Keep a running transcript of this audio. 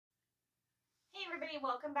everybody,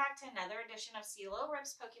 welcome back to another edition of CeeLo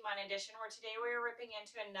Rips Pokemon Edition, where today we are ripping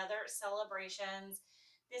into another Celebrations.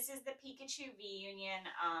 This is the Pikachu V-Union.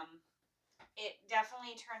 It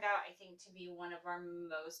definitely turned out, I think, to be one of our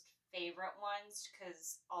most favorite ones,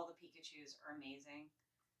 because all the Pikachus are amazing.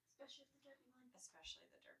 Especially the derpy one.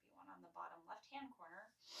 Especially the derpy one on the bottom left-hand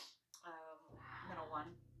corner. Middle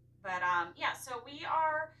one. But, yeah, so we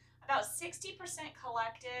are about 60%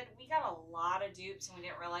 collected. We got a lot of dupes and we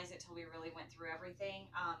didn't realize it till we really went through everything.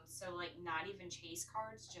 So like not even chase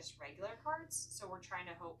cards, just regular cards. So we're trying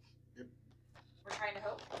to hope. Yep. We're trying to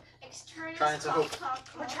hope. Trying to hope.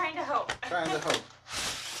 We're trying to hope. Trying to hope.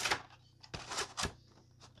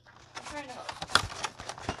 I'm trying to hope.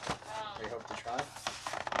 We hope to try.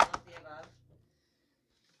 All of the above.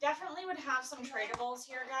 Definitely would have some tradables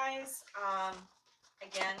here, guys.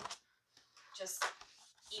 Again, just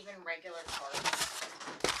even regular cards.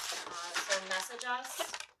 So message us,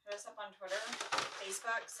 hit us up on Twitter,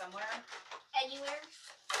 Facebook, somewhere. Anywhere.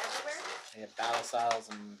 Everywhere. We have Battle Styles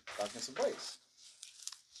and Darkness of Blaze.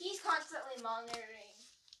 He's constantly monitoring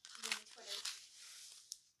the Twitter.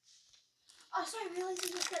 Also, I realized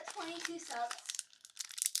we just got 22 subs.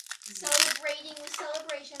 Celebrating the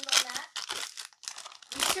celebrations on that.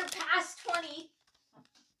 We surpassed 20.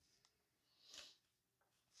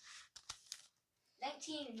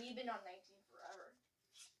 19, and we've been on 19 forever.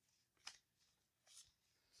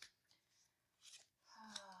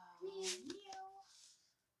 Meow, meow.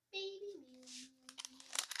 Baby meow.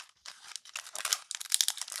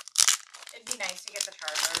 It'd be nice to get the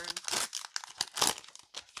Charizard.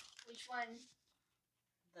 Which one?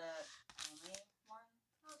 The only one?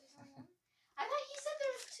 Oh, there's only one? I thought you said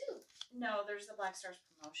there was two. No, there's the Black Stars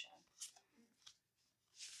promotion.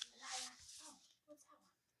 Oh, what's that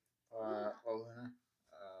one?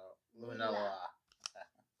 Lunella.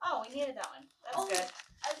 Oh, we needed that one. That's Oh, good.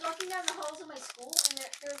 I was walking down the halls of my school, and there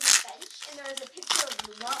was a bench, and there was a picture of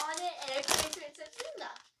Luna on it, and I pointed to it and said, Luna.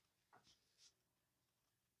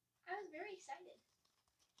 I was very excited.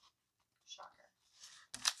 Shocker.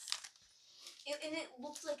 And it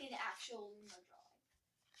looks like an actual Luna drawing.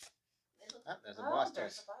 Oh, there's a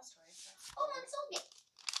There's Blastoise. a Blastoise. Oh, and Soulgate.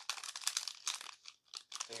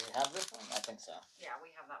 Do we have this one? I think so. Yeah,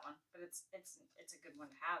 we have that one, but it's a good one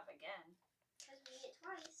to have again. Because we ate it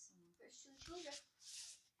twice. There's two children.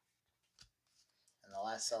 And the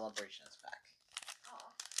last celebration is back.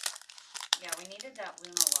 Oh. Yeah, we needed that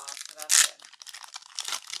Luna loss, so that's good.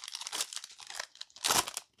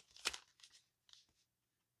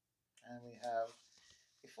 And we have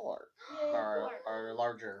a full art. Yay, Our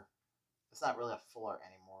larger. It's not really a full art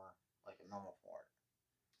anymore, like a normal full art.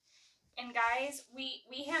 And guys, we've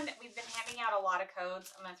been handing out a lot of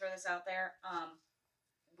codes. I'm gonna throw this out there.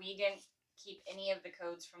 We didn't keep any of the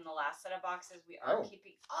codes from the last set of boxes. We are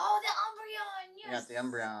keeping. Oh, the Umbreon! Yes! We got the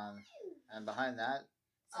Umbreon. And behind that,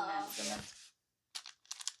 Cement.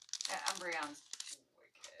 Umbreon's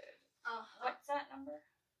wicked. What's that number?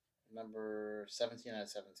 number 17 out of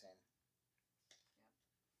 17.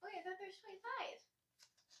 Oh, yeah, I thought there was 25.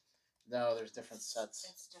 No, there's different sets.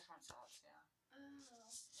 It's different sets, yeah. Oh.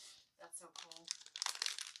 That's so cool.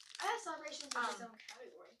 I have celebrations in its own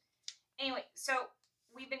category. Anyway, so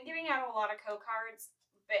we've been giving out a lot of code cards,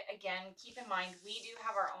 but again, keep in mind, we do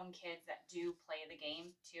have our own kids that do play the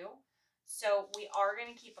game too. So we are going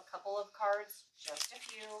to keep a couple of cards, just a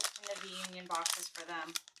few in the V-Union boxes for them,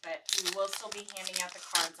 but we will still be handing out the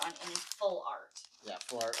cards on any full art. Yeah,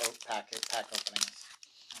 full art pack openings.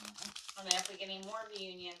 And then if we get any more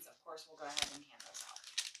V-Unions, of course, we'll go ahead and hand those out.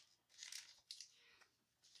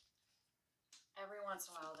 Every once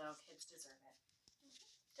in a while, though, kids deserve it.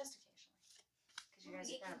 Just occasionally. Because you guys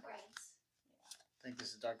are kind of grades. I think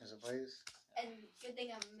this is Darkness of Blaze. And good thing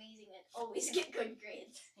I'm amazing and always get good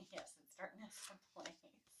grades. Yes, it's Darkness of Blaze.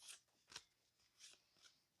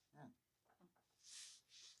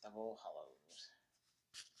 Double hollows.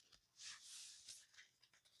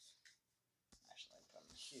 Actually, put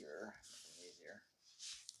them here. Make it easier.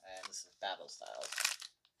 And this is Battle Styles.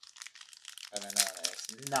 Better known as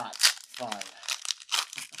not fun.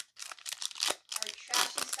 Our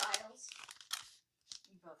trashy styles.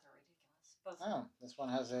 You both are ridiculous. Both. Oh, this one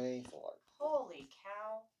has a full art. Holy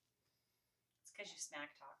cow. It's because you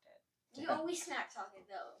smack talked it. You always smack talk it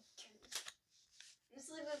though. This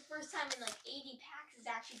is like the first time in like 80 packs it's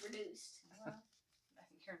actually produced. Well,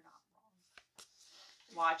 you're not wrong.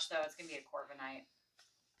 Watch though, it's gonna be a Corviknight.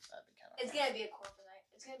 That'd be kind of. It's gonna be a Corviknight.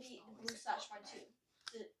 It's gonna be the Blue Sash one too.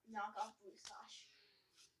 The knockoff Blue Sash.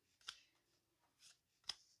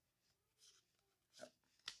 Yep.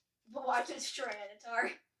 But watch it's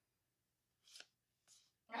Tyranitar.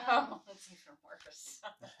 Oh, that's even worse.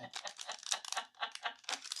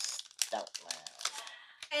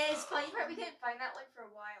 funny part, we couldn't find that one for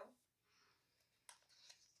a while.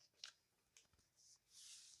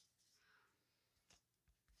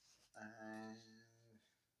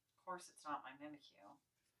 Of course, it's not my Mimikyu.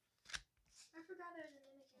 I forgot there was a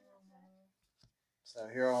Mimikyu. So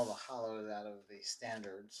here are all the hollows out of the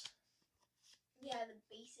standards. Yeah, the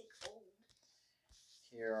basic old.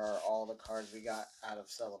 Here are all the cards we got out of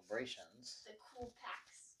celebrations. The cool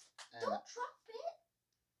packs. And Don't drop it.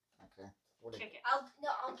 okay. What Kick it.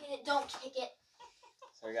 I'll get it. Don't kick it.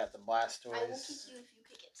 So we got the I will Blastoise. kick you if you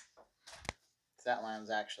kick it. That line's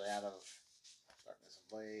actually out of Darkness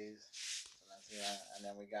Ablaze. So that's that. And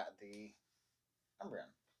then we got the Umbreon.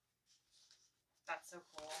 That's so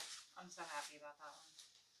cool. I'm so happy about that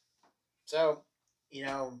one. So,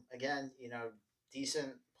 again,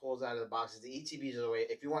 decent pulls out of the boxes. The ETBs are the way.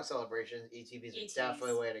 If you want celebrations, ETBs are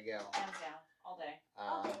definitely the way to go. Hands down, all day.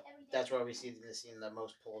 All day, every day. That's why we see the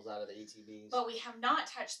most pulls out of the ETBs. But we have not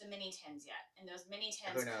touched the mini tins yet, and those mini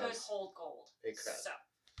tins Who knows? could hold gold. It could. So,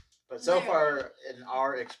 But so far, in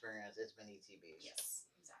our experience, it's been ETBs. yes,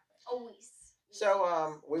 exactly. Always.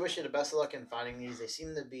 So, we wish you the best of luck in finding these. They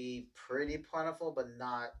seem to be pretty plentiful, but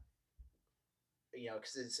not,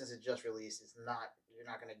 because since it just released, you're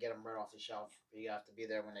not going to get them right off the shelf. You have to be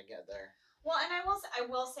there when they get there. Well, and I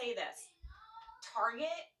will say this.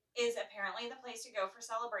 Target is apparently the place to go for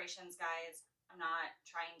celebrations, guys. I'm not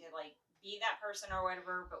trying to, be that person or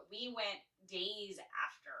whatever, but we went days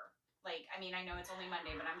after. I know it's only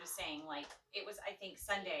Monday, but I'm just saying, it was, I think,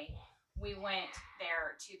 Sunday. We went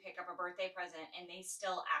there to pick up a birthday present, and they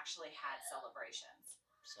still actually had celebrations.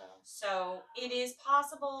 So it is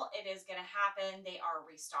possible. It is going to happen. They are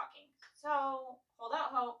restocking. So hold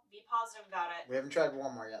out hope. Be positive about it. We haven't tried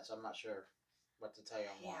Walmart yet, so I'm not sure what to tell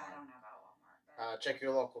you on Walmart. Yeah, I don't know about Walmart. But... check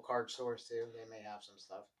your local card stores, too. They may have some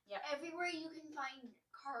stuff. Yep. Everywhere you can find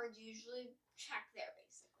cards, usually check there,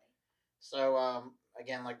 basically. So,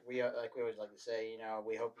 again, like we always like to say,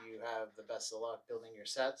 we hope you have the best of luck building your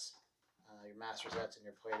sets, your master sets, and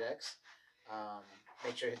your play decks.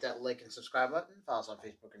 Make sure you hit that like and subscribe button. Follow us on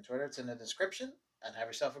Facebook and Twitter. It's in the description. And have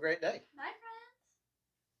yourself a great day. Bye, friends.